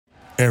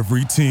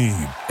Every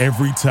team,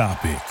 every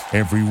topic,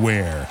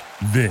 everywhere.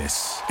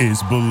 This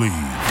is Believe.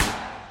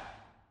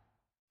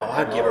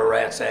 I'd give a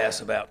rat's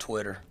ass about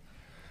Twitter.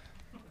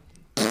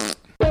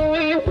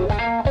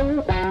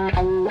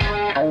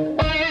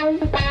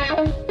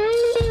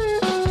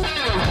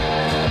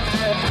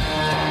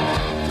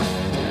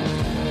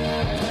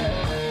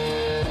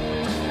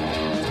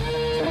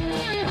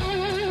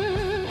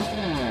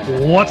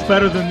 What's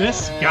better than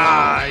this?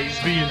 Guys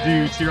being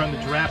dudes here on the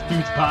Draft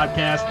Dudes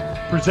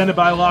podcast, presented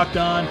by Locked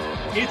On.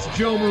 It's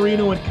Joe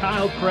Marino and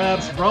Kyle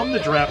Krabs from the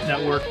Draft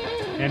Network,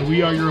 and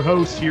we are your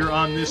hosts here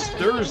on this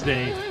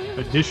Thursday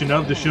edition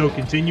of the show,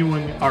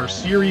 continuing our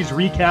series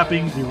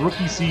recapping the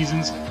rookie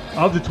seasons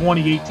of the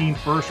 2018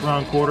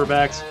 first-round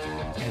quarterbacks.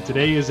 And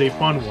today is a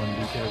fun one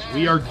because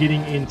we are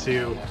getting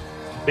into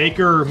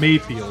Baker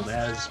Mayfield,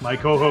 as my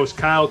co-host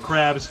Kyle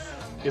Krabs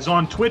is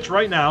on Twitch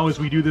right now as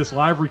we do this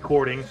live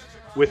recording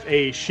with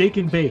a shake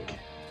and bake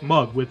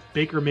mug with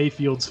Baker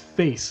Mayfield's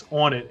face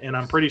on it, and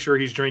I'm pretty sure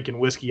he's drinking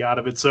whiskey out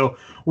of it. So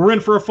we're in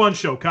for a fun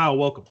show. Kyle,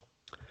 welcome.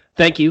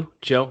 Thank you,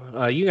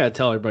 Joe. You got to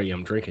tell everybody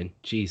I'm drinking.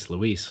 Jeez,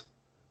 Luis.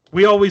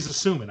 We always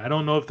assume it. I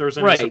don't know if there's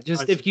any right. surprises.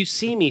 Just if you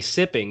see me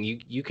sipping,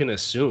 you can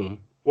assume.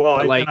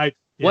 Well,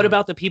 what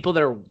about the people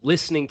that are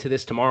listening to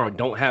this tomorrow and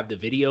don't have the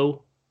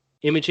video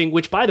imaging?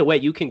 Which, by the way,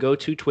 you can go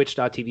to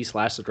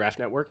twitch.tv/the Draft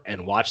Network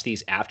and watch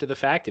these after the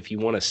fact if you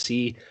want to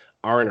see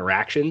our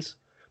interactions.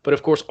 But,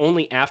 of course,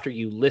 only after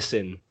you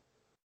listen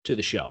to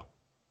the show.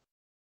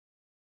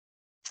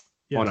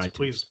 Yes,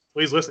 please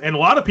listen. And a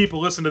lot of people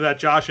listen to that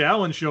Josh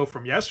Allen show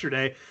from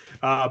yesterday.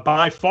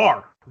 By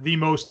far the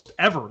most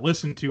ever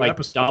listened to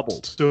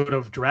episode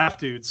of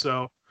Draft Dude.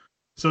 So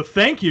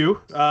thank you.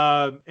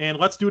 And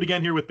let's do it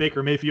again here with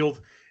Baker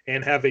Mayfield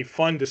and have a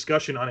fun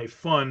discussion on a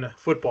fun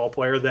football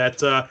player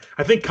that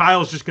I think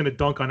Kyle's just going to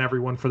dunk on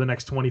everyone for the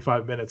next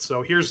 25 minutes.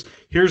 So here's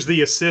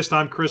the assist.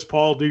 I'm Chris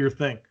Paul. Do your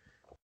thing.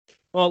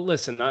 Well,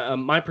 listen,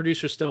 my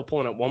producer's still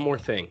pulling up one more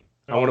thing.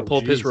 I want to pull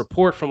up his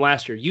report from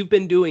last year. You've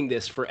been doing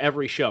this for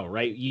every show,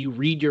 right? You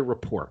read your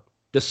report,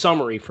 the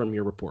summary from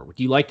your report. Would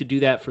you like to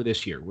do that for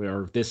this year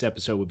or this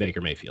episode with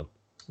Baker Mayfield?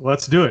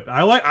 Let's do it.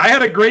 I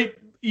had a great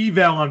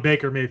eval on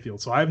Baker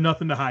Mayfield, so I have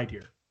nothing to hide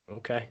here.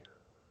 Okay.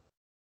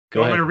 Go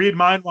ahead. I'm going to read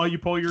mine while you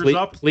pull yours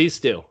up? Please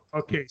do.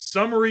 Okay,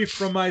 summary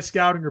from my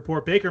scouting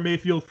report. Baker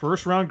Mayfield,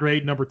 first-round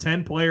grade, number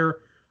 10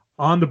 player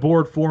on the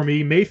board for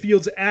me.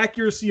 Mayfield's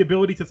accuracy,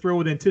 ability to throw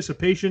with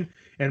anticipation,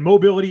 and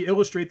mobility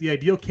illustrate the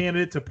ideal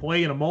candidate to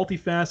play in a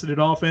multifaceted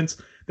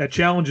offense that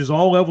challenges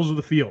all levels of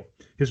the field.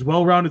 His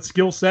well-rounded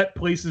skill set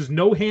places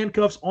no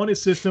handcuffs on his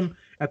system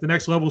at the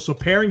next level, so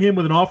pairing him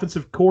with an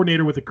offensive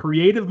coordinator with a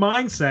creative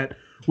mindset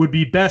would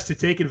be best to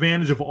take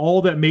advantage of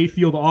all that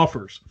Mayfield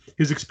offers.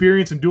 His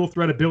experience and dual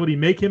threat ability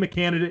make him a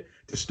candidate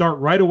to start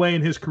right away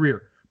in his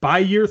career. By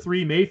year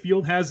 3,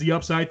 Mayfield has the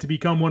upside to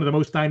become one of the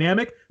most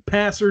dynamic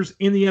passers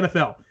in the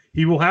NFL.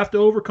 He will have to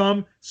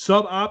overcome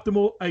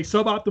a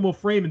suboptimal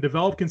frame and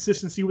develop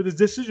consistency with his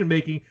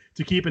decision-making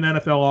to keep an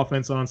NFL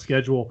offense on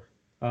schedule.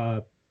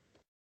 I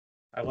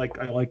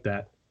like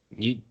that.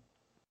 You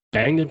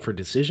banged him for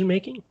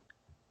decision-making?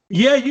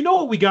 Yeah, you know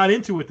what we got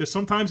into with this.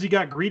 Sometimes he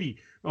got greedy.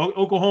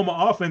 Oklahoma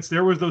offense,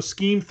 there was those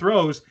scheme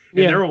throws,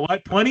 and there were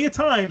plenty of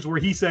times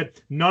where he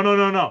said, "No,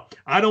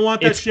 I don't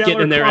want that." It's getting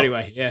in there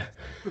anyway. Yeah,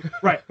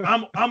 right.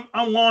 I'm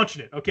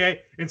launching it.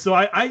 Okay, and so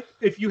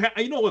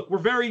look, we're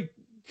very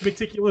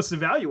meticulous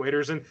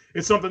evaluators, and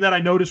it's something that I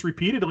noticed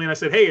repeatedly. And I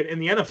said, hey, in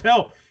the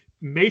NFL,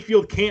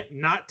 Mayfield can't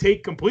not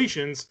take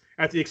completions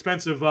at the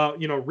expense of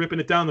ripping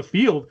it down the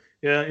field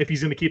if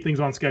he's going to keep things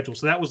on schedule.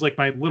 So that was like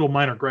my little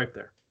minor gripe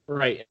there.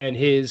 Right, and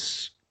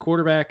his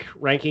quarterback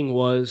ranking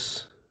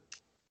was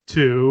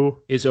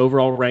 2. His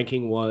overall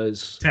ranking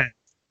was 10.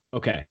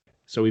 Okay,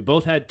 so we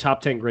both had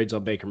top 10 grades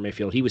on Baker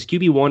Mayfield. He was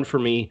QB1 for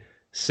me,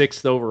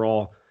 6th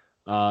overall.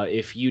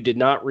 If you did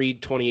not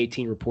read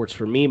 2018 reports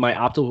for me, my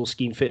optimal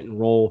scheme fit and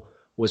role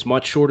was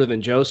much shorter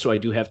than Joe, so I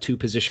do have 2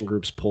 position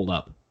groups pulled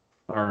up,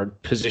 or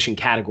position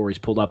categories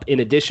pulled up,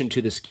 in addition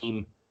to the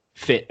scheme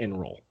fit and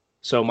role.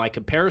 So my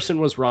comparison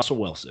was Russell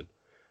Wilson.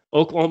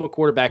 Oklahoma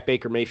quarterback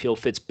Baker Mayfield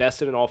fits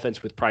best in an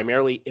offense with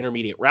primarily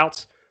intermediate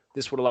routes.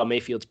 This would allow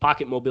Mayfield's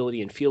pocket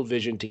mobility and field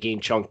vision to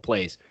gain chunk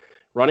plays.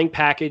 Running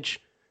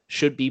package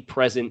should be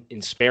present in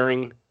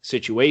sparing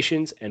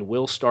situations and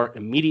will start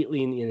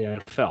immediately in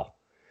the NFL.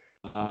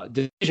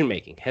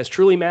 Decision-making has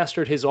truly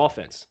mastered his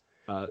offense.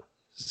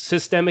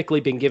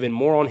 Systemically been given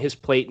more on his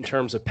plate in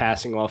terms of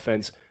passing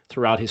offense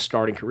throughout his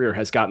starting career.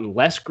 Has gotten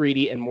less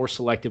greedy and more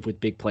selective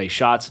with big play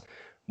shots.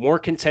 More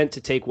content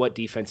to take what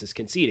defense is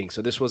conceding.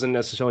 So this wasn't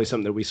necessarily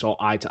something that we saw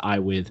eye to eye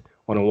with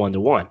on a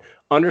one-to-one.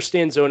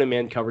 Understand zone and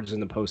man coverage in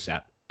the post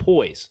app.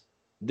 Poise.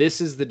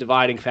 This is the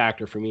dividing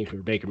factor for me for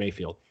Baker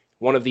Mayfield.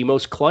 One of the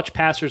most clutch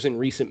passers in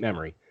recent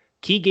memory.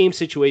 Key game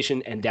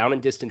situation and down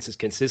and distances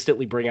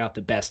consistently bring out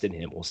the best in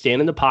him. Will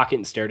stand in the pocket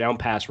and stare down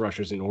pass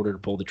rushers in order to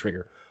pull the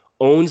trigger.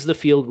 Owns the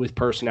field with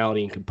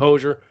personality and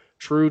composure.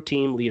 True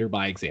team leader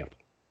by example.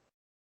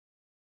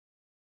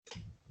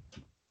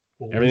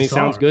 Everything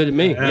sounds good to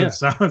me. Yeah.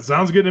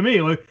 Sounds good to me.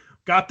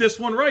 Got this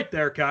one right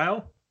there,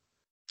 Kyle.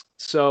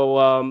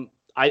 So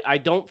I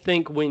don't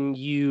think when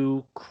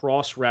you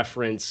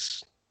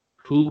cross-reference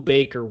who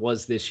Baker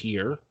was this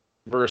year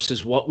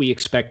versus what we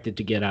expected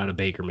to get out of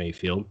Baker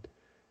Mayfield,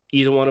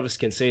 either one of us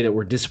can say that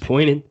we're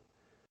disappointed.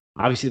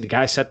 Obviously, the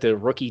guy set the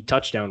rookie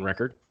touchdown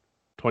record,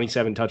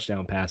 27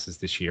 touchdown passes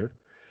this year.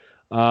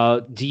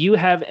 Do you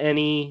have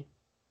any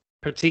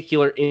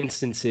particular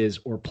instances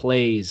or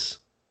plays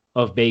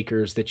of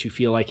Baker's that you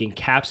feel like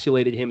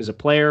encapsulated him as a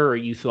player, or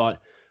you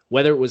thought,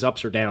 whether it was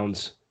ups or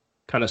downs,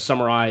 kind of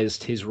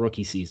summarized his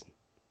rookie season?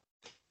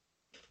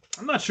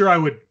 I'm not sure I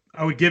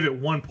would give it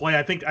one play.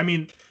 I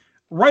mean,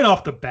 right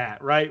off the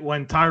bat, right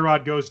when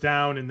Tyrod goes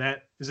down, and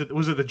was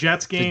it the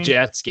Jets game? The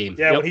Jets game.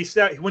 Yeah,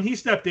 yep. when he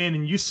stepped in,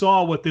 and you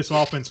saw what this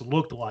offense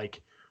looked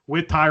like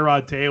with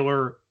Tyrod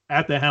Taylor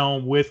at the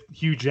helm, with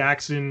Hugh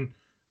Jackson,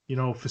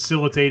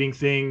 facilitating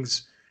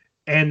things,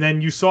 and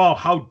then you saw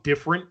how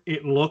different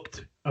it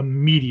looked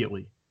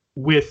immediately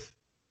with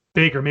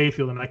Baker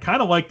Mayfield, and I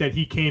kind of like that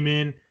he came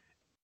in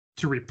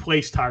to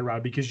replace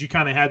Tyrod because you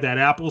kind of had that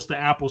apples to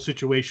apples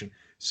situation.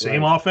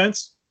 Same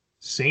offense,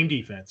 same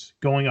defense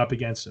going up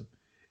against him.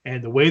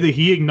 And the way that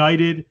he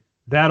ignited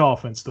that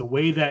offense, the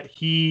way that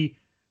he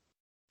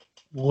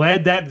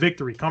led that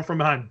victory, come from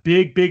behind,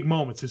 big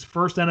moments, his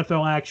first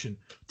NFL action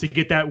to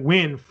get that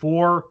win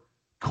for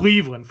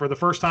Cleveland for the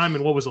first time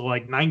in, what was it,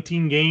 like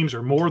 19 games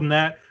or more than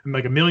that, and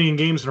like a million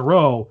games in a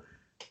row,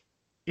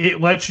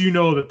 it lets you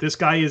know that this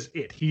guy is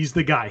it. He's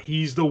the guy.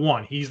 He's the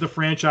one. He's the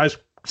franchise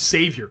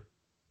savior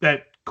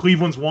that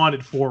Cleveland's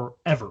wanted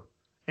forever.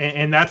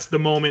 And that's the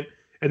moment.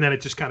 And then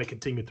it just kind of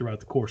continued throughout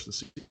the course of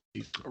the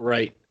season.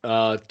 Right.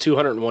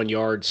 201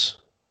 yards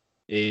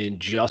in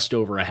just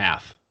over a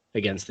half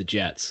against the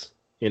Jets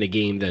in a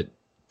game that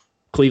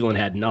Cleveland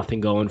had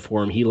nothing going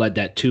for him. He led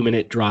that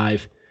 2-minute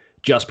drive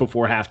just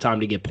before halftime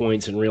to get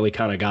points and really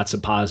kind of got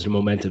some positive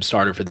momentum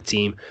started for the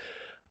team.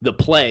 The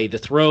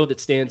throw that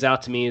stands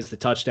out to me is the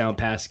touchdown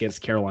pass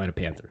against the Carolina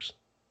Panthers.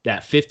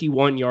 That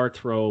 51-yard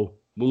throw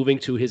moving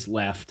to his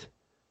left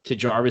to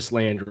Jarvis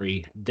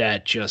Landry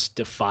that just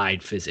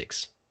defied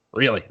physics.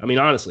 Really. I mean,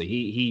 honestly,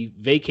 he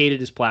vacated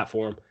his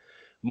platform,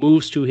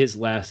 moves to his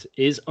left,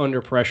 is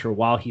under pressure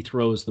while he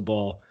throws the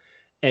ball,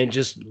 and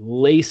just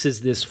laces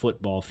this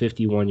football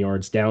 51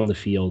 yards down the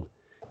field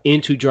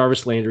into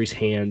Jarvis Landry's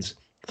hands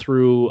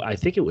through, I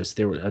think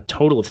there were a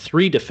total of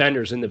 3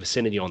 defenders in the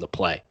vicinity on the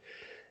play.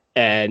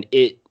 And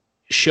it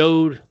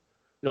showed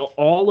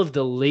all of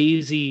the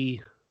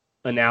lazy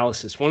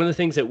analysis. One of the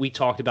things that we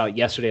talked about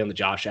yesterday on the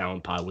Josh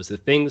Allen pod was the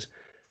things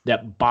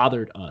that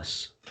bothered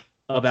us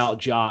about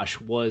Josh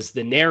was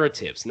the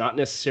narratives, not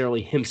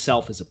necessarily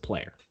himself as a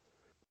player.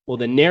 Well,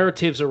 the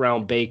narratives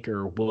around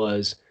Baker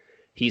was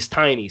he's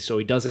tiny, so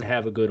he doesn't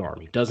have a good arm.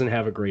 He doesn't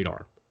have a great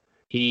arm.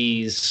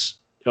 He's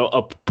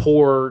a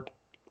poor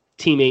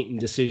teammate and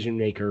decision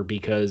maker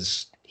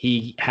because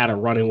he had a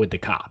run-in with the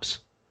cops.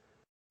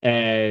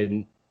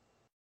 And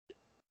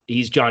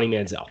he's Johnny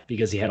Manziel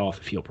because he had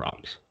off-the-field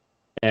problems.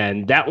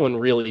 And that one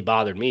really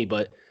bothered me.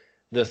 But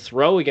the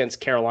throw against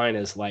Carolina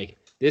is like,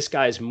 this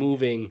guy's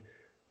moving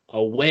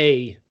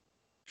away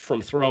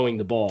from throwing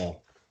the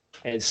ball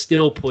and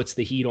still puts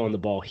the heat on the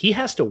ball. He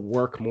has to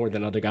work more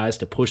than other guys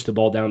to push the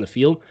ball down the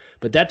field,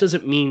 but that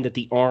doesn't mean that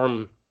the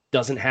arm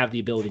doesn't have the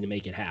ability to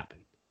make it happen.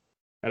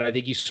 And I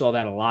think you saw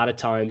that a lot of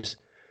times.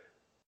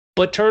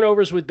 But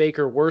turnovers with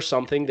Baker were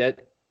something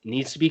that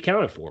needs to be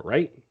accounted for,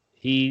 right?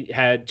 He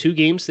had 2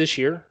 games this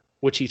year,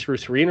 which he threw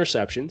 3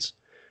 interceptions.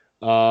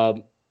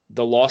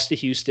 The loss to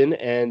Houston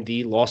and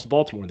the loss to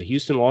Baltimore. The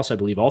Houston loss, I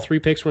believe all 3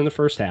 picks were in the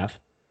first half.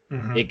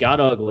 Mm-hmm. It got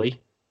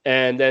ugly.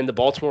 And then the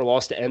Baltimore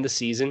loss to end the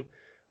season.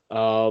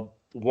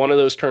 One of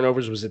those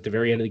turnovers was at the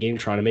very end of the game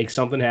trying to make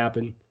something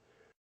happen.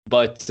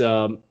 But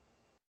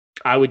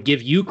I would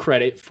give you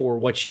credit for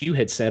what you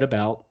had said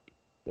about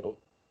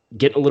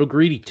getting a little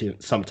greedy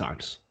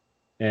sometimes.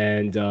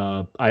 And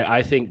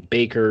I think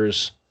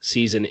Baker's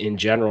season in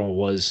general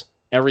was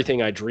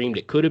everything I dreamed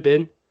it could have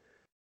been.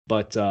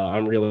 But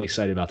I'm really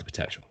excited about the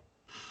potential.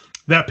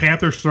 That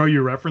Panthers throw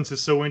you reference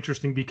is so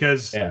interesting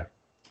because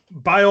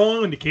by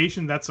all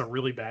indication, that's a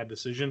really bad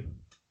decision.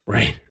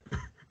 Right.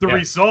 The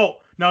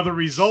result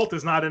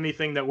is not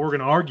anything that we're going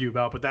to argue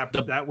about, but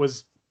that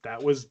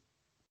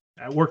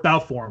worked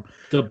out for him.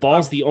 The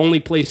ball's the only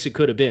place it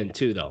could have been,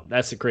 too, though.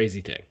 That's the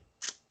crazy thing.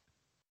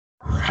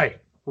 Right.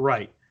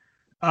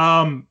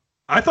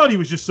 I thought he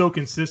was just so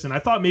consistent. I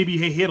thought maybe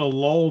he hit a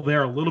lull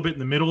there a little bit in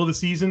the middle of the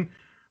season,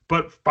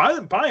 but by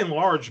and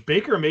large,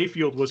 Baker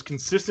Mayfield was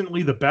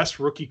consistently the best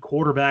rookie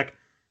quarterback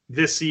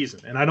this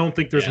season, and I don't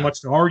think there's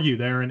much to argue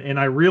there. And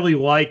I really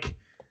like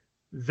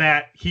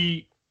that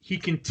he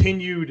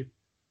continued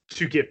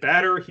to get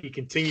better. He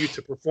continued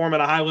to perform at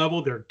a high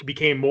level. There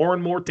became more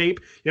and more tape.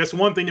 That's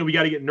one thing that we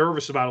got to get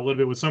nervous about a little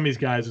bit with some of these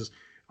guys is,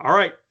 all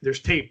right, there's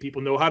tape.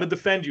 People know how to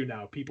defend you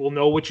now. People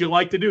know what you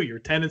like to do. Your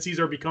tendencies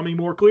are becoming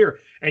more clear,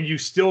 and you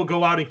still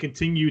go out and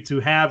continue to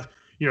have,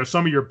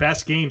 some of your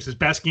best games. His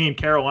best game,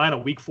 Carolina,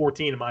 Week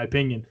 14, in my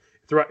opinion,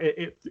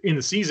 in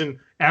the season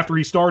after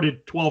he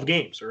started 12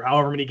 games or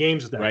however many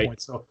games at that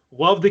point. So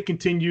love the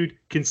continued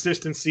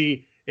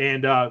consistency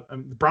And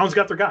the Browns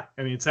got their guy.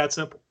 I mean, it's that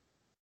simple.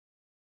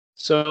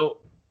 So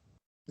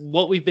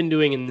what we've been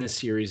doing in this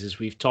series is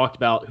we've talked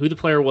about who the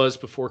player was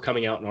before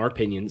coming out in our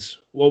opinions,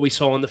 what we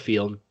saw on the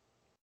field,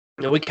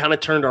 and we kind of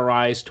turned our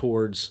eyes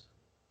towards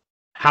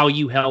how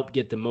you help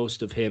get the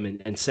most of him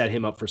and set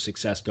him up for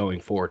success going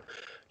forward.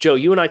 Joe,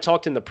 you and I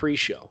talked in the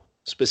pre-show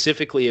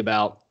specifically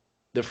about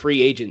the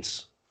free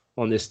agents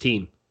on this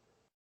team.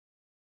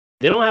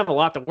 They don't have a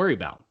lot to worry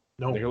about.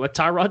 No. They're going to let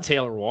Tyrod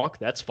Taylor walk.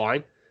 That's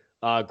fine.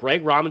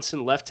 Greg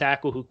Robinson, left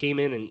tackle, who came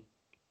in and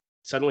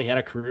suddenly had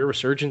a career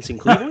resurgence in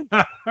Cleveland.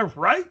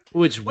 Right?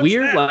 Which What's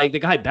weird. that? Like, the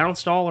guy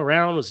bounced all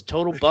around, was a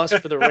total bust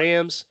for the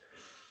Rams,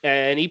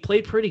 and he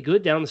played pretty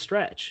good down the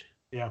stretch.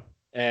 Yeah.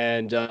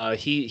 And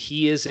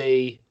he is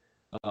a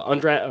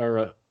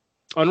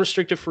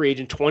unrestricted free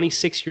agent,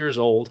 26 years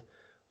old.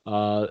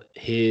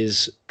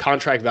 His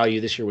contract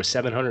value this year was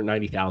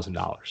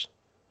 $790,000.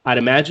 I'd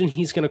imagine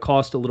he's going to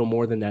cost a little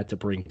more than that to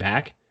bring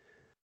back,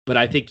 but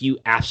I think you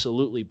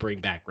absolutely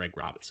bring back Greg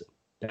Robinson.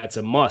 That's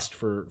a must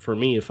for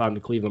me if I'm the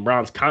Cleveland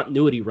Browns.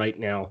 Continuity right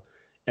now,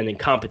 and then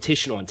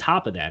competition on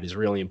top of that is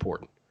really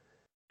important.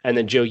 And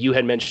then, Joe, you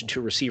had mentioned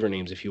 2 receiver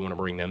names if you want to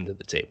bring them to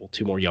the table,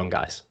 2 more young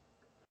guys.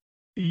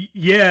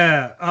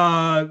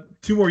 Yeah,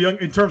 2 more young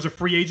in terms of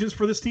free agents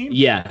for this team.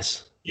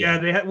 Yes. Yeah,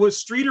 they had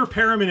Streeter,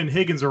 Perriman, and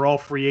Higgins are all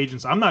free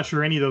agents. I'm not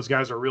sure any of those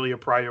guys are really a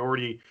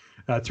priority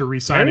to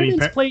re-sign.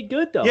 Perriman's played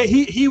good though. Yeah,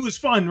 he was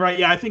fun, right?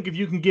 Yeah, I think if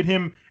you can get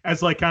him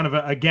as like kind of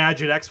a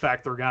gadget X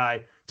Factor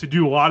guy to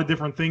do a lot of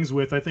different things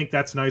with, I think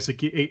that's nice.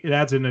 It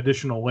adds an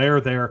additional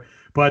layer there.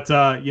 But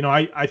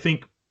I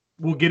think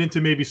we'll get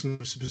into maybe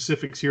some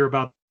specifics here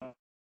about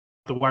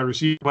the wide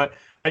receiver, but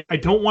I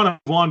don't want to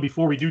move on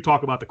before we do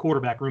talk about the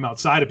quarterback room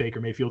outside of Baker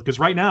Mayfield, because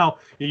right now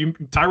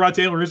Tyrod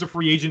Taylor is a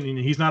free agent and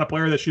he's not a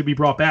player that should be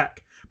brought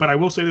back. But I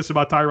will say this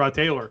about Tyrod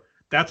Taylor: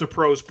 that's a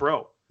pro's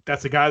pro.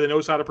 That's a guy that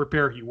knows how to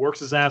prepare. He works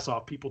his ass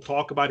off. People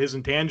talk about his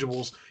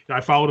intangibles. I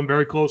followed him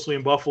very closely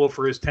in Buffalo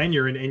for his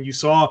tenure, and you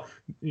saw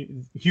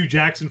Hugh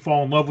Jackson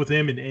fall in love with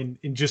him, and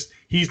just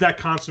he's that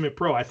consummate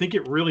pro. I think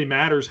it really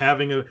matters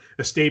having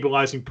a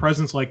stabilizing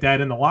presence like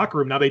that in the locker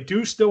room. Now, they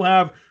do still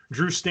have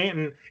Drew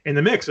Stanton in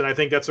the mix, and I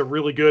think that's a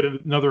really good,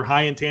 another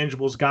high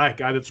intangibles guy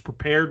that's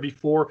prepared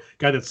before,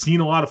 guy that's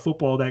seen a lot of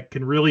football that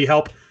can really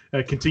help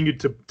continue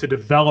to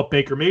develop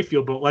Baker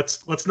Mayfield. But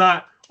let's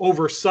not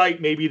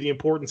oversight maybe the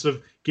importance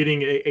of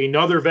getting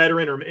another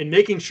veteran and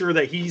making sure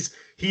that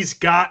he's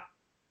got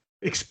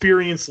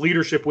experienced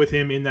leadership with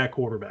him in that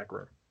quarterback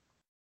room.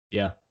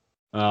 Yeah.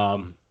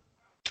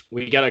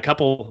 We got a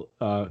couple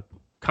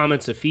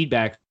comments of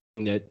feedback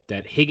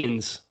that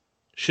Higgins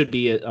should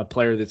be a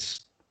player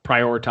that's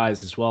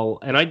prioritized as well.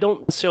 And I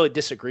don't necessarily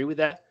disagree with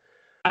that.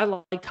 I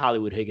liked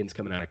Hollywood Higgins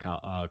coming out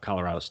of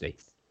Colorado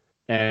State.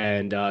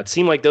 And it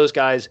seemed like those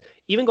guys,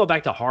 even go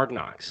back to Hard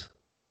Knocks,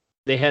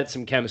 they had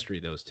some chemistry,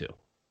 those two.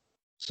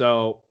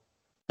 So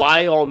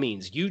by all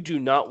means, you do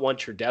not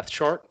want your depth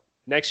chart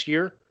next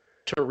year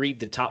to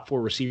read the top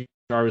 4 receivers: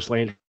 Jarvis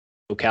Landry,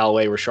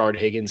 Callaway, Rashard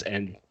Higgins,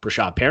 and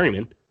Brashad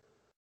Perryman.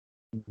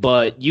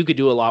 But you could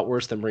do a lot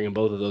worse than bringing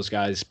both of those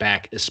guys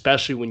back,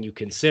 especially when you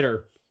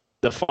consider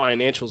the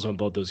financials on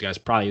both those guys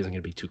probably isn't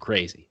going to be too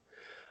crazy.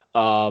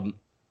 When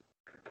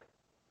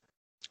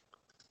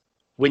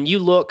you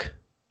look,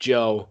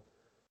 Joe,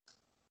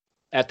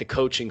 at the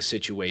coaching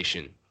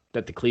situation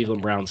that the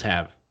Cleveland Browns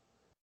have,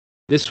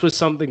 this was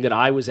something that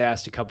I was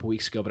asked a couple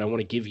weeks ago, but I want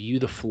to give you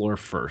the floor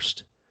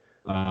first.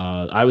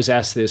 I was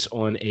asked this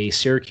on a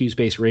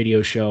Syracuse-based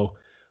radio show.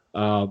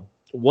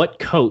 What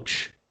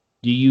coach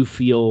do you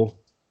feel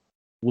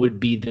would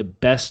be the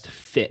best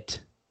fit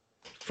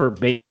for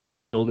Mayfield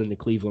and the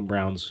Cleveland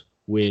Browns,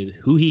 with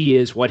who he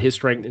is, what his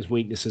strengths and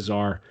weaknesses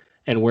are,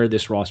 and where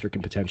this roster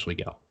can potentially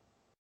go?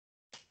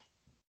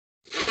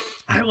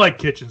 I like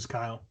Kitchens,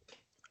 Kyle.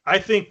 I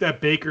think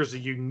that Baker's a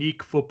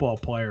unique football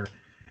player,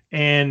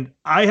 and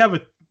I have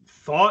a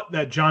thought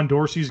that John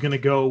Dorsey's going to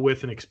go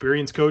with an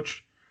experienced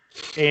coach,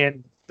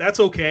 and that's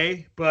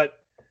okay,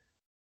 but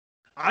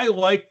I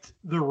liked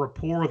the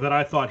rapport that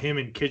I thought him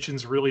and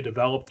Kitchens really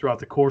developed throughout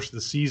the course of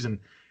the season,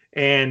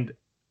 and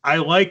I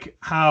like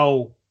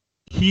how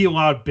he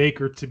allowed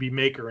Baker to be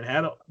Baker and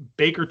had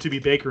Baker to be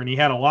Baker, and he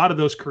had a lot of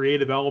those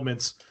creative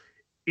elements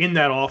in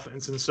that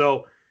offense. And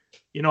so,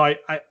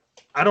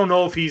 I don't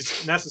know if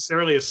he's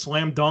necessarily a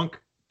slam dunk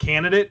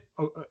candidate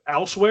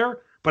elsewhere,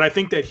 but I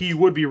think that he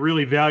would be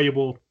really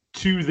valuable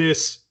to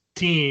this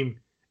team,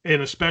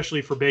 and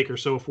especially for Baker.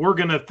 So if we're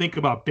going to think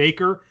about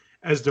Baker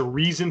as the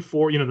reason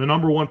for, the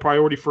number one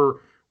priority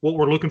for what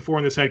we're looking for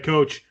in this head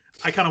coach,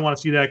 I kind of want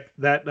to see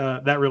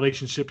that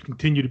relationship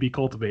continue to be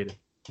cultivated.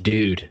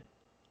 Dude,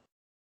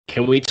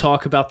 can we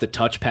talk about the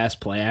touch pass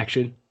play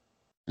action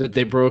that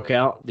they broke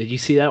out? Did you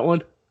see that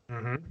one?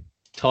 Mm-hmm.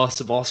 Toss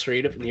the ball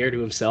straight up in the air to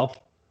himself.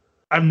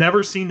 I've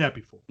never seen that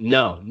before.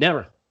 No,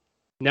 never.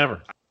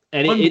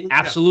 And it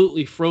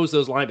absolutely froze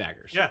those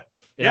linebackers. Yeah.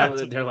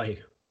 They're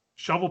like,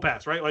 shovel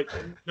pass, right? Like,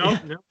 no,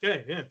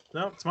 okay, yeah,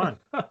 no, it's fine.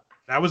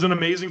 That was an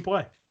amazing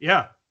play.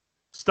 Yeah.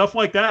 Stuff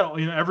like that,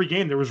 every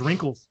game there was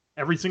wrinkles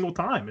every single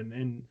time.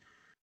 And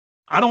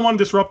I don't want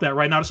to disrupt that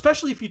right now,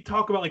 especially if you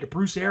talk about like a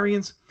Bruce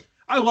Arians.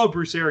 I love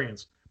Bruce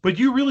Arians, but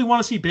you really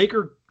want to see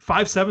Baker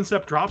 5-7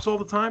 step drops all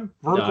the time?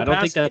 Vertical I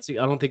don't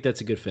think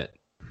that's a good fit.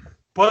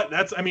 But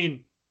that's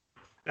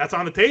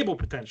on the table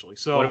potentially.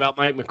 So what about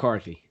Mike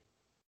McCarthy?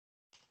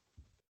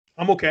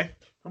 I'm okay.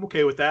 I'm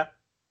okay with that.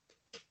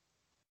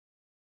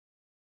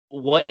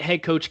 What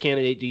head coach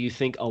candidate do you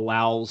think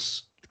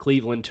allows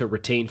Cleveland to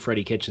retain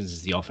Freddie Kitchens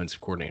as the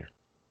offensive coordinator?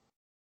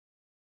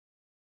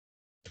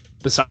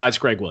 Besides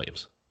Greg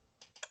Williams.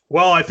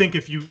 Well, I think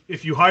if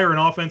you hire an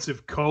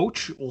offensive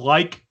coach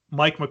like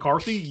Mike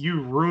McCarthy,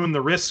 you run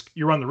the risk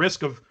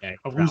of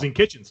losing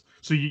Kitchens.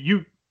 So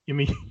you'd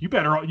be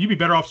better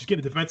off just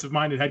getting a defensive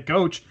minded head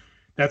coach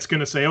that's going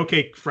to say,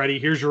 okay, Freddie,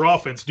 here's your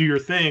offense, do your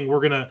thing.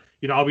 We're going to,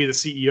 I'll be the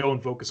CEO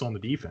and focus on the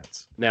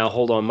defense. Now,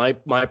 hold on.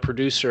 My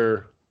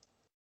producer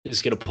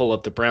is going to pull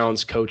up the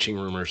Browns coaching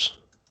rumors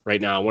right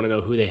now. I want to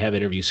know who they have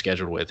interviews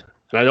scheduled with.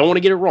 And I don't want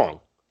to get it wrong.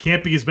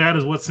 Can't be as bad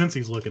as what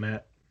Cincy's looking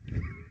at.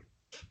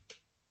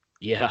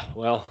 Yeah,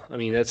 well, I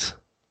mean, that's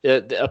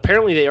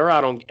apparently they are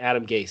out on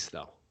Adam Gase,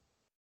 though.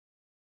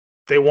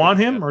 They want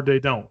him or they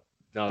don't?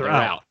 No, they're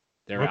out.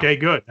 They're okay, out.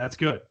 Good. That's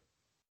good.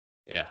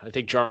 Yeah, I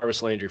think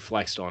Jarvis Landry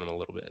flexed on him a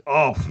little bit.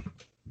 Oh,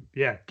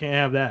 yeah, can't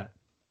have that.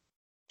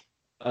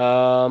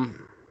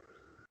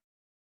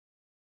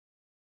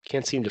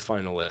 Can't seem to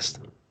find a list.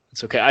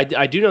 It's okay.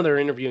 I do know they're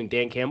interviewing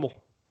Dan Campbell,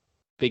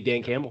 Big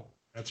Dan Campbell.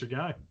 That's your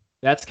guy.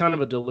 That's kind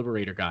of a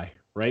deliberator guy,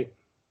 right?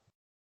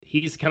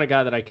 He's the kind of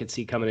guy that I could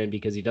see coming in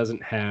because he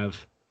doesn't have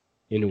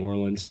in New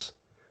Orleans.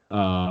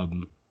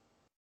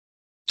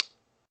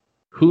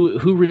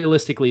 Who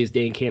realistically is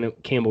Dan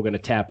Campbell going to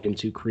tap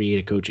into create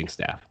a coaching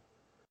staff?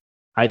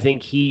 I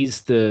think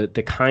he's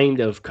the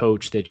kind of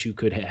coach that you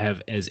could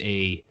have as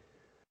a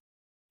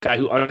guy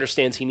who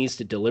understands he needs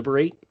to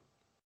deliberate.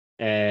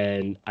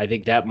 And I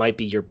think that might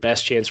be your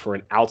best chance for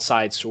an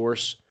outside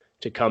source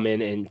to come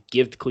in and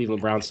give the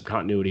Cleveland Browns some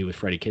continuity with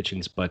Freddie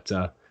Kitchens. But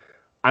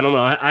I don't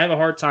know. I have a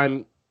hard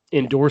time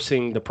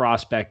endorsing the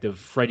prospect of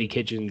Freddie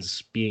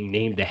Kitchens being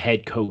named the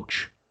head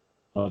coach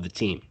of the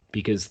team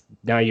because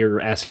now you're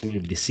asking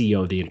him to be the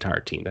CEO of the entire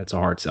team. That's a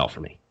hard sell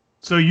for me.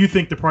 So you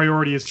think the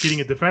priority is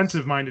getting a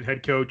defensive-minded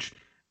head coach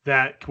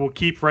that will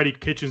keep Freddie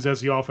Kitchens as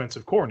the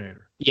offensive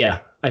coordinator? Yeah,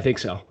 I think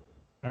so.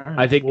 Right.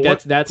 I think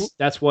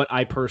that's what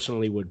I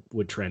personally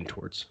would trend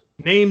towards.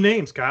 Name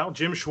names, Kyle.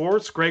 Jim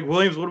Schwartz, Greg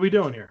Williams. What are we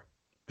doing here?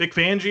 Vic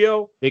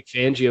Fangio? Vic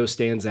Fangio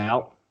stands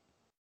out.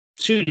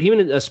 Shoot,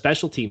 even a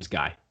special teams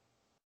guy.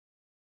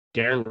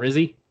 Darren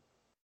Rizzi.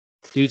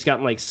 Dude's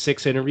gotten like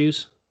 6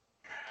 interviews.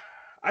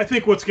 I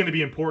think what's going to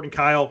be important,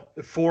 Kyle,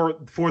 for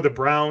the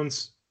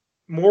Browns,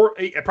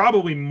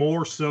 probably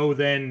more so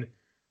than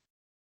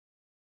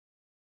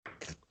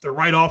the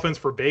right offense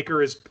for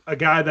Baker, is a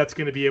guy that's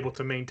going to be able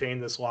to maintain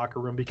this locker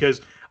room,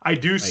 because I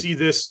do see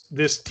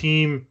this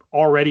team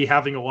already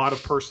having a lot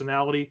of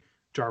personality.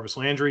 Jarvis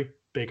Landry,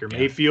 Baker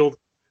Mayfield,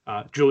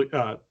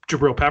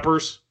 Jabril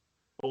Peppers,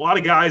 a lot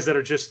of guys that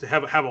are just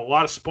have a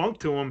lot of spunk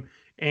to them.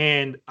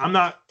 And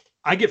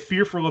I get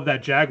fearful of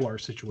that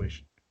Jaguars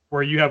situation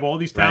where you have all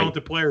these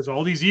talented players,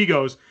 all these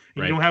egos,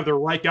 and you don't have the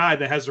right guy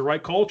that has the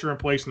right culture in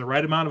place and the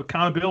right amount of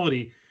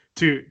accountability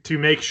to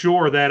make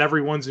sure that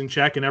everyone's in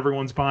check and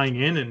everyone's buying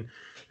in. And,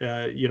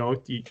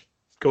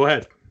 go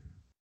ahead.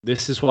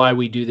 This is why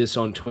we do this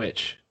on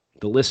Twitch.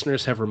 The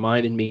listeners have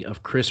reminded me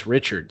of Chris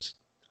Richards.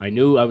 I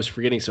knew I was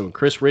forgetting someone.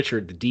 Chris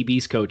Richard, the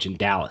DB's coach in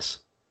Dallas,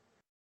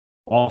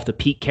 off the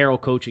Pete Carroll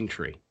coaching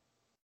tree.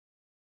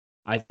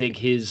 I think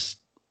his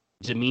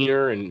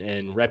demeanor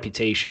and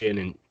reputation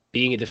and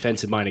being a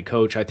defensive-minded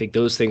coach, I think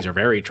those things are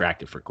very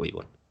attractive for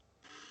Cleveland.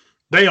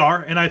 They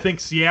are, and I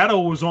think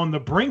Seattle was on the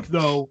brink,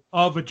 though,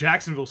 of a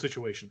Jacksonville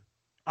situation.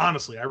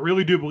 Honestly, I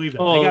really do believe that.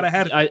 They got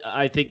ahead.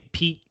 I think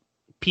Pete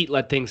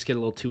let things get a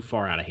little too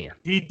far out of hand.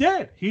 He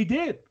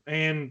did.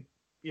 And,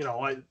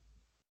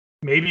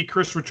 maybe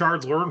Chris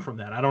Richards learned from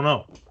that. I don't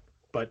know.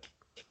 But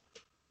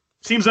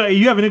seems like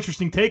you have an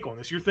interesting take on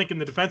this. You're thinking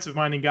the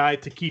defensive-minded guy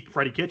to keep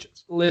Freddie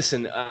Kitchens.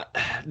 Listen,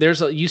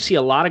 you see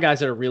a lot of guys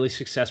that are really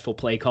successful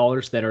play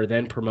callers that are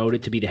then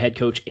promoted to be the head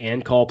coach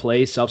and call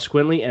plays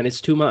subsequently, and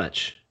it's too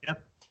much. Yeah,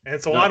 and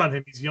it's a lot on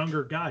him. He's a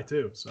younger guy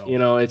too. So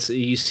it's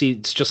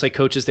just like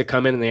coaches that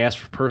come in and they ask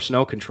for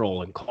personnel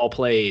control and call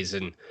plays,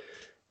 and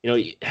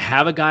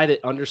have a guy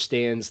that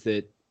understands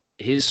that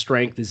his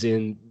strength is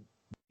in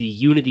the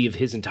unity of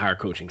his entire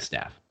coaching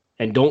staff.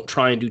 And don't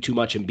try and do too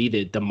much and be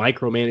the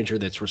micromanager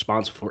that's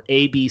responsible for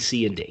A, B,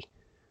 C, and D.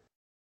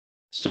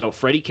 So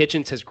Freddie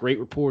Kitchens has great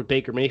rapport with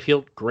Baker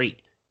Mayfield.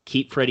 Great.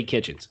 Keep Freddie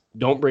Kitchens.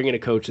 Don't bring in a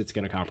coach that's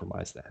going to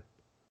compromise that.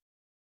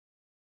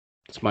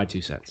 It's my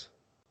 2 cents.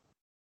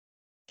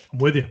 I'm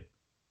with you.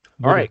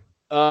 All right.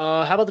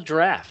 How about the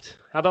draft?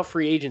 How about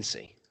free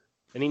agency?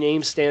 Any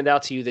names stand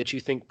out to you that you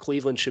think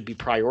Cleveland should be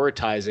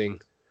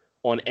prioritizing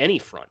on any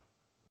front?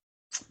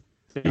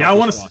 Yeah, I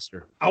want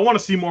to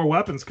see more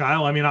weapons,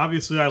 Kyle. I mean,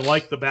 obviously, I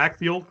like the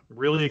backfield.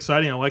 Really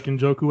exciting. I like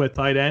Njoku at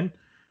tight end.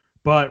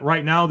 But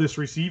right now, this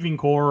receiving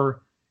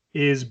core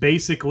is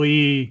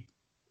basically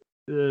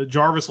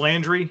Jarvis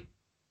Landry.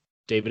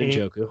 David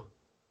Njoku.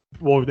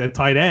 well, at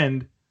tight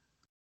end.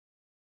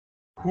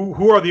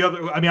 Who are the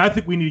other? I mean, I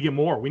think we need to get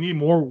more. We need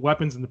more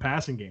weapons in the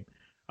passing game.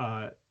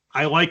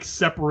 I like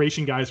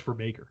separation guys for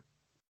Baker.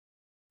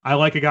 I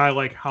like a guy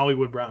like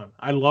Hollywood Brown.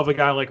 I love a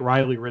guy like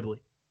Riley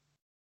Ridley.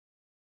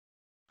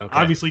 Okay.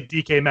 Obviously,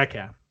 DK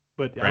Metcalf,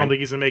 but Right. I don't think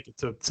he's going to make it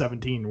to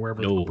 17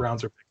 wherever the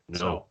Browns are picking. No.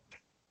 So.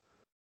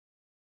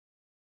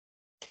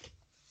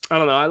 I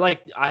don't know. I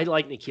like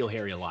N'Keal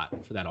Harry a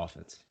lot for that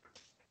offense.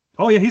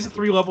 Oh, yeah, he's a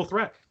 3-level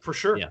threat for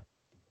sure. Yeah.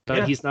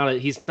 But he's not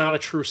a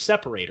true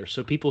separator.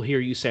 So people hear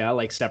you say I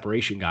like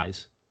separation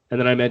guys, and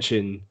then I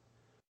mention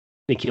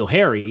N'Keal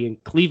Harry in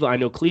Cleveland. I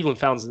know Cleveland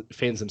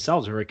fans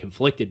themselves are very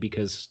conflicted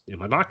because in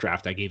my mock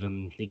draft I gave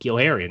him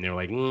N'Keal Harry, and they're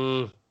like,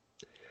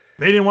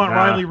 They didn't want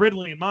Riley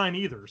Ridley in mine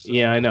either. So.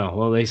 Yeah, I know.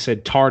 Well, they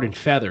said tarred and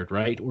feathered,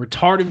 right? We're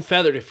tarred and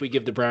feathered if we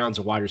give the Browns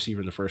a wide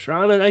receiver in the first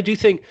round, and I do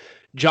think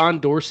John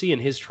Dorsey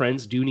and his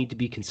trends do need to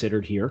be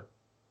considered here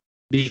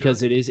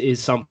because it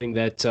is something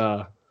that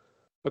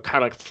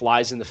kind of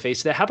flies in the face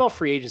of that. How about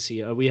free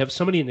agency? We have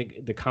somebody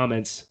in the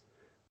comments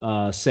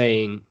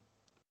saying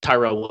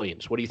Tyrell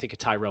Williams. What do you think of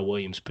Tyrell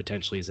Williams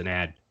potentially as an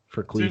ad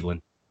for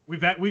Cleveland?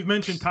 We've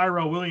mentioned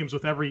Tyrell Williams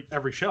with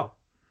every show,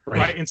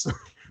 right? And so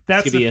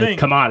that's the thing.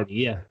 Commodity,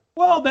 yeah.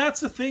 Well, that's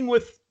the thing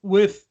with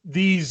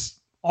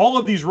all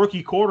of these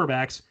rookie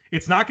quarterbacks.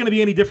 It's not going to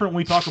be any different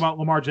when we talk about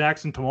Lamar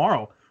Jackson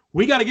tomorrow.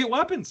 We got to get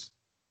weapons.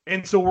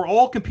 And so we're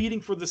all competing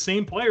for the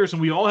same players,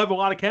 and we all have a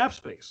lot of cap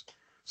space.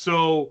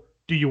 So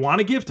do you want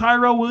to give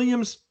Tyrell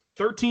Williams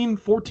 13,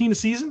 14 a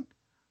season?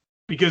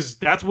 Because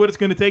that's what it's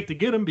going to take to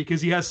get him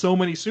because he has so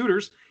many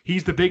suitors.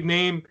 He's the big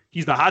name.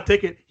 He's the hot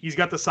ticket. He's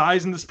got the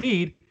size and the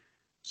speed.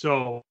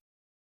 So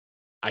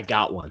I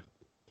got one.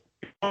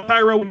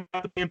 Tyrell,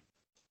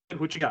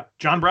 what you got?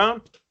 John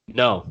Brown?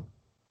 No.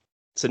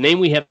 It's a name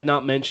we have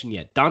not mentioned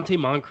yet. Dante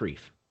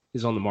Moncrief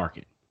is on the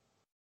market.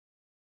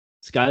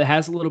 This guy that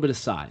has a little bit of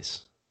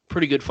size.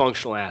 Pretty good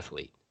functional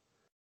athlete.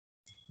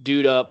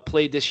 Dude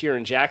played this year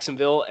in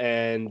Jacksonville,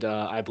 and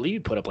I believe he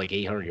put up like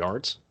 800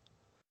 yards,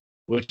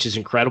 which is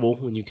incredible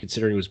when you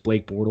consider he was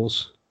Blake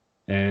Bortles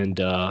and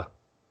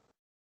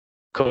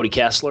Cody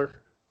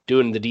Kessler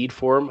doing the deed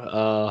for him.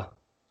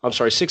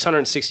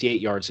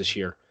 668 yards this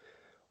year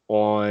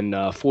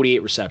on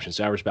 48 receptions,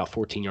 so averaged about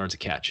 14 yards a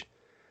catch.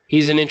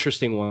 He's an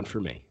interesting one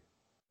for me,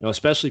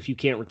 especially if you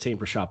can't retain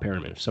Brashad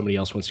Perriman. If somebody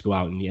else wants to go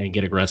out and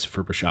get aggressive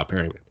for Brashad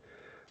Perriman.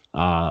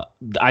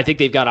 I think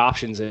they've got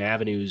options and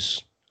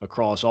avenues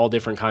across all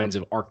different kinds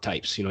of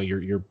archetypes.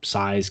 Your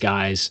size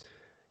guys,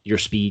 your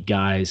speed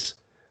guys,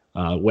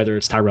 whether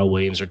it's Tyrell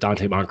Williams or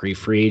Dante Moncrief,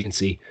 free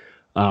agency.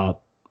 I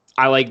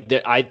like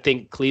that. I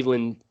think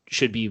Cleveland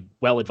should be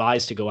well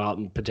advised to go out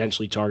and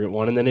potentially target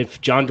one. And then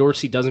if John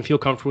Dorsey doesn't feel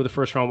comfortable with a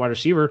first round wide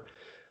receiver,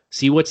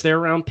 see what's there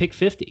around pick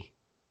 50.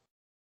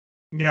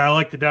 Yeah, I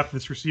like the depth of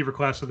this receiver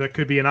class, so that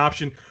could be an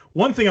option.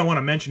 One thing I want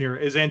to mention here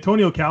is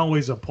Antonio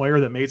Callaway's a player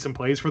that made some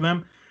plays for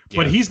them,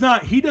 but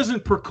he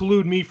doesn't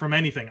preclude me from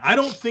anything. I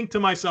don't think to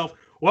myself,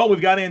 well,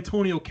 we've got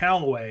Antonio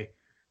Callaway.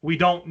 We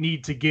don't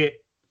need to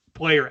get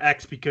player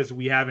X because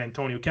we have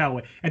Antonio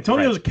Callaway.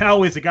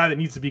 Callaway is a guy that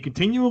needs to be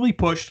continually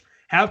pushed,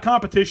 have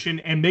competition,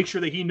 and make sure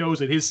that he knows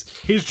that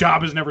his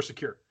job is never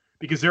secure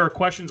because there are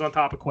questions on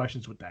top of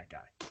questions with that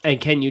guy.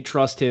 And can you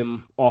trust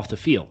him off the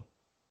field?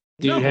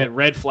 Dude had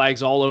red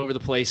flags all over the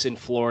place in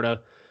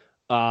Florida.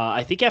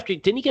 I think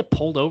didn't he get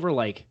pulled over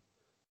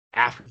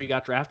after he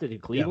got drafted in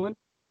Cleveland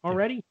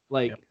already?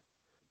 Player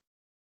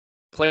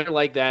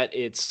like that,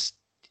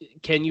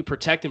 can you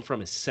protect him from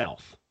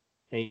himself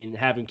and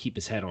have him keep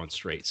his head on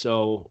straight?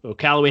 So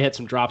Callaway had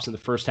some drops in the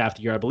first half of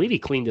the year. I believe he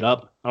cleaned it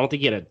up. I don't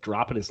think he had a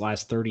drop in his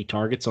last 30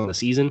 targets on the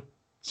season,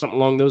 something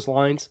along those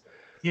lines.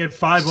 He had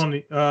 5 on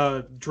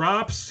the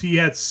drops. He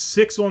had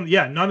 6 on,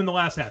 none in the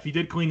last half. He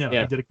did clean that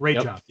up. He did a great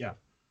job. Yeah.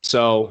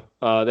 So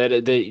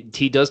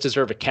he does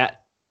deserve a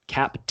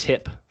cap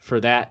tip for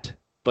that.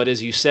 But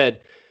as you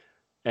said,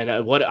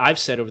 and what I've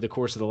said over the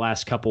course of the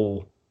last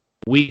couple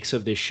weeks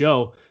of this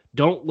show,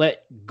 don't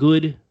let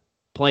good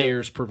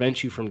players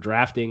prevent you from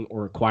drafting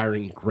or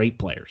acquiring great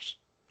players.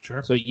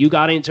 Sure. So you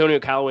got Antonio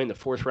Callaway in the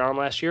 4th round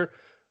last year.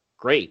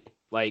 Great.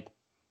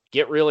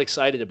 Get real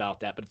excited about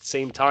that. But at the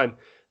same time,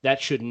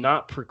 that should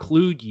not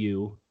preclude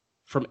you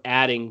from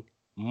adding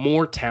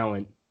more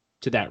talent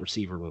to that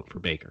receiver room for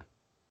Baker.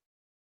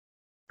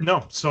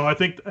 No, so I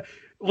think,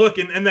 look,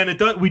 and then it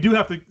does. We do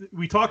have to.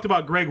 We talked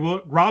about Greg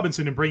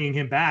Robinson and bringing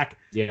him back,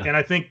 and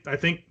I think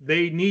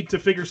they need to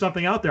figure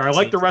something out there. I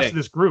like the rest of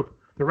this group.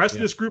 The rest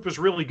of this group is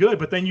really good,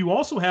 but then you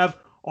also have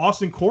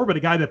Austin Corbett, a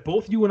guy that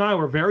both you and I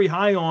were very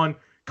high on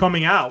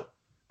coming out,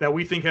 that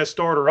we think has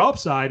starter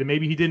upside, and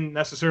maybe he didn't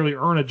necessarily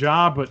earn a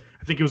job, but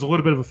I think it was a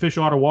little bit of a fish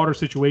out of water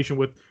situation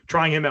with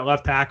trying him at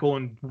left tackle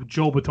and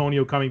Joe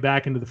Bitonio coming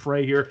back into the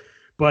fray here.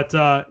 But,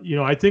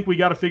 I think we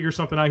got to figure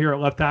something out here at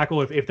left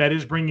tackle. If that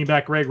is bringing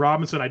back Greg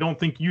Robinson, I don't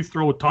think you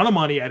throw a ton of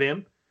money at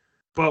him,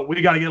 but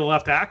we got to get a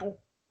left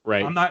tackle.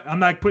 Right. I'm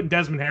not putting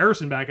Desmond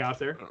Harrison back out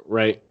there.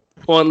 Right.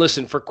 Well, and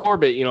listen, for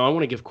Corbett, I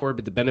want to give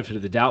Corbett the benefit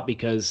of the doubt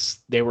because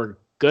they were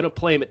going to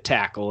play him at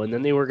tackle, and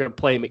then they were going to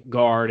play him at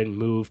guard and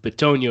move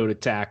Bitonio to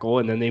tackle,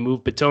 and then they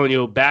moved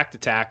Bitonio back to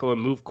tackle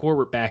and moved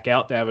Corbett back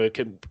out to have a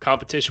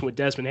competition with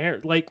Desmond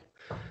Harris. Like,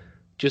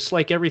 just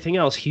like everything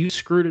else, Hugh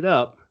screwed it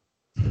up,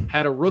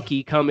 had a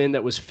rookie come in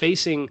that was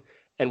facing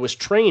and was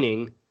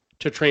training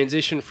to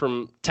transition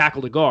from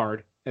tackle to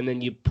guard, and then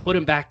you put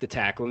him back to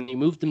tackle, and you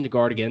moved him to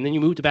guard again, and then you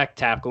moved him back to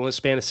tackle in a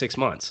span of 6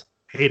 months.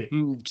 Hate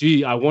it.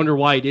 Gee, I wonder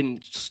why he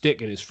didn't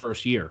stick in his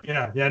first year.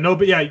 But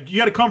you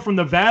got to come from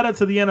Nevada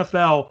to the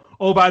NFL.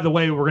 Oh, by the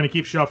way, we're going to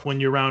keep shuffling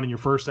you around in your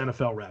first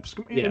NFL reps.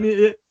 Yeah. I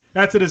mean,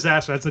 that's a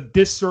disaster. That's a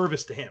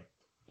disservice to him.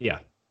 Yeah.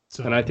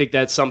 So, and I think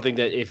that's something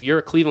that if you're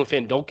a Cleveland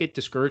fan, don't get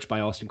discouraged by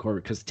Austin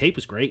Corbett because the tape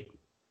was great.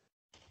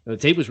 The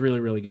tape was really,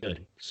 really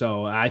good.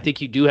 So I think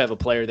you do have a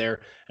player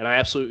there, and I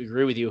absolutely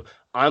agree with you.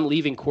 I'm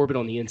leaving Corbett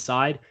on the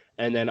inside,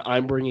 and then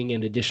I'm bringing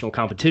in additional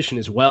competition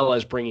as well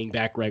as bringing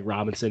back Greg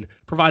Robinson,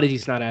 provided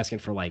he's not asking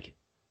for like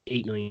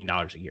 $8 million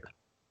a year.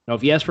 Now,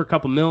 if he asks for a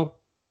couple mil,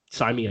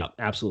 sign me up.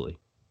 Absolutely.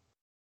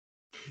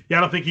 Yeah,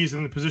 I don't think he's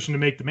in the position to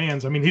make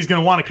demands. I mean, he's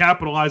going to want to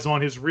capitalize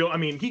on his real. I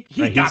mean, he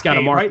right, got a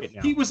paid, market right?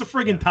 now. He was a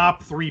friggin'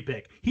 top 3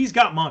 pick. He's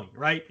got money,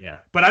 right? Yeah.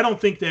 But I don't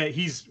think that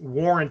he's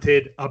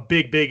warranted a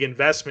big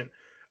investment.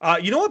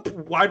 You know what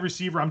wide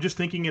receiver I'm just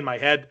thinking in my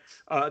head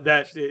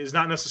that is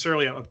not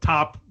necessarily a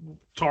top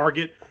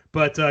target,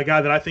 but a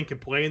guy that I think can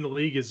play in the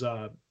league is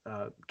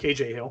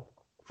KJ Hill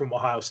from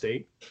Ohio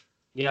State.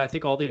 Yeah, I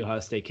think all the Ohio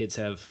State kids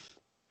have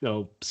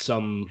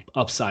some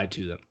upside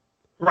to them.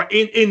 Right,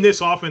 in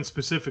this offense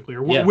specifically,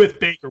 or with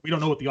Baker. We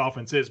don't know what the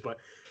offense is, but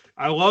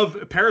I love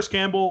Paris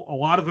Campbell, a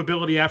lot of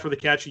ability after the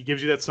catch. He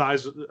gives you that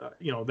size,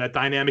 that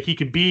dynamic. He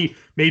can be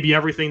maybe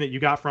everything that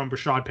you got from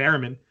Brashad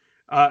Perriman.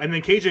 And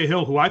then KJ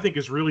Hill, who I think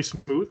is really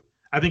smooth.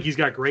 I think he's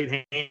got great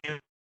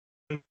hands.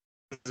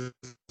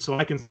 So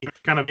I can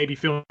kind of maybe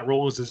fill that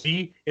role as a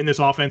Z in this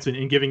offense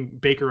and giving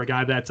Baker a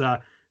guy that's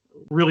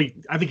really,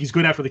 I think he's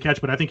good after the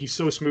catch, but I think he's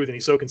so smooth and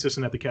he's so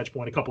consistent at the catch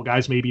point. A couple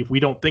guys, maybe if we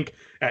don't think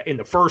in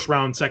the first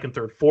round, second,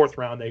 third, fourth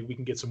round, we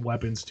can get some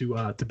weapons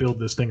to build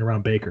this thing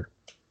around Baker.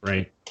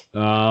 Right.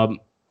 All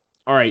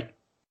right.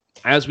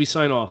 As we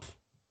sign off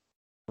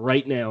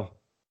right now,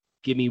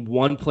 give me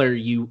one player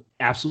you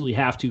absolutely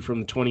have to from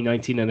the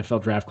 2019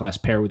 NFL draft class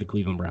pair with the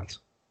Cleveland Browns.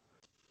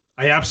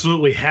 I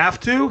absolutely have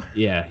to?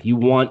 Yeah, you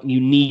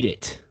need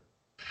it.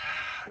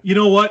 You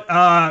know what?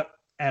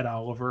 Ed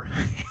Oliver.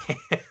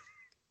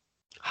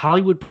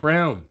 Hollywood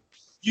Brown.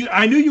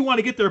 I knew you want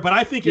to get there, but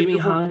I think Give me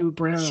Hollywood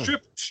Brown.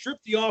 Strip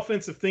the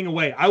offensive thing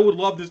away. I would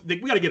love this.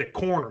 We got to get a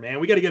corner, man.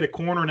 We got to get a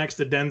corner next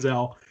to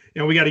Denzel,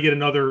 and we got to get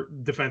another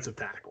defensive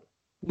tackle.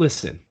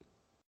 Listen,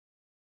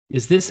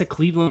 is this a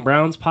Cleveland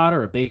Browns pod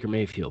or a Baker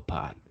Mayfield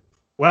pod?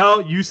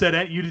 Well, you said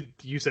any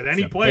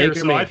player.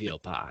 Baker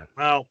Mayfield pod.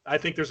 Well, I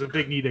think there's a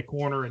big need at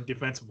corner and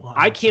defensive line.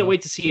 I can't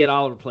wait to see Ed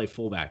Oliver play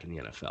fullback in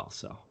the NFL.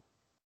 So,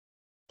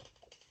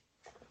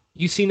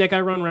 you seen that guy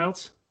run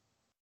routes?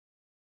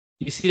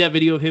 You see that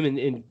video of him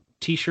in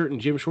t-shirt and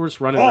gym shorts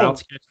running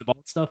routes, catching the ball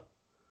and stuff?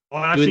 Oh,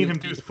 I've seen him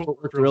do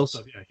footwork drills.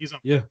 Stuff. Yeah, he's on.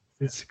 Yeah,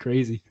 it's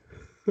crazy.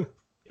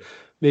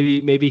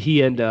 maybe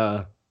he and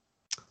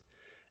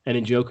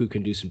Njoku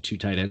can do some two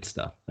tight end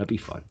stuff. That'd be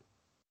fun.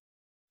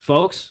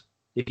 Folks,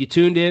 if you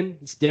tuned in,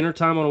 it's dinner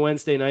time on a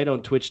Wednesday night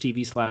on Twitch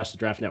TV/The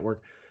Draft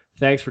Network.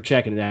 Thanks for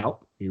checking it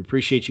out. We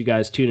appreciate you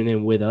guys tuning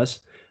in with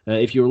us.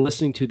 If you're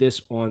listening to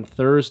this on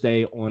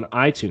Thursday on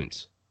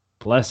iTunes,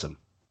 bless them.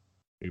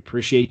 We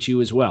appreciate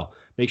you as well.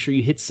 Make sure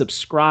you hit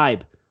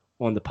subscribe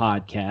on the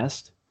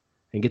podcast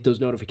and get those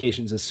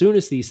notifications as soon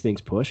as these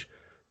things push.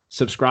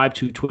 Subscribe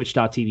to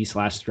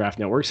twitch.tv/The Draft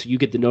Network so you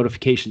get the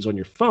notifications on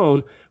your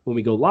phone when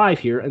we go live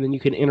here, and then you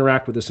can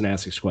interact with us and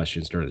ask us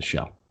questions during the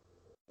show.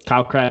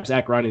 Kyle Krabs,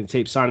 Zach Grinding the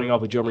Tape, signing off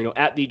with Joe Marino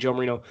at the Joe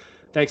Marino.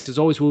 Thanks as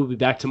always. We'll be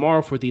back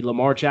tomorrow for the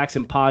Lamar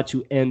Jackson pod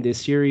to end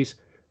this series.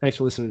 Thanks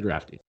for listening to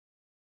Drafty.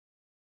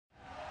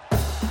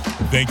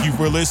 Thank you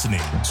for listening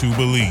to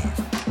Believe.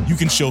 You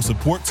can show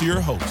support to your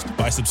host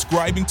by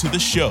subscribing to the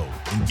show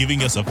and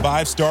giving us a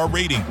 5-star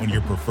rating on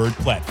your preferred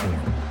platform.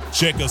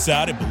 Check us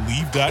out at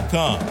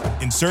Believe.com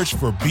and search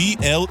for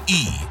BLEAV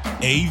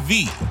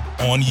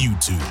on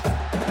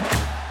YouTube.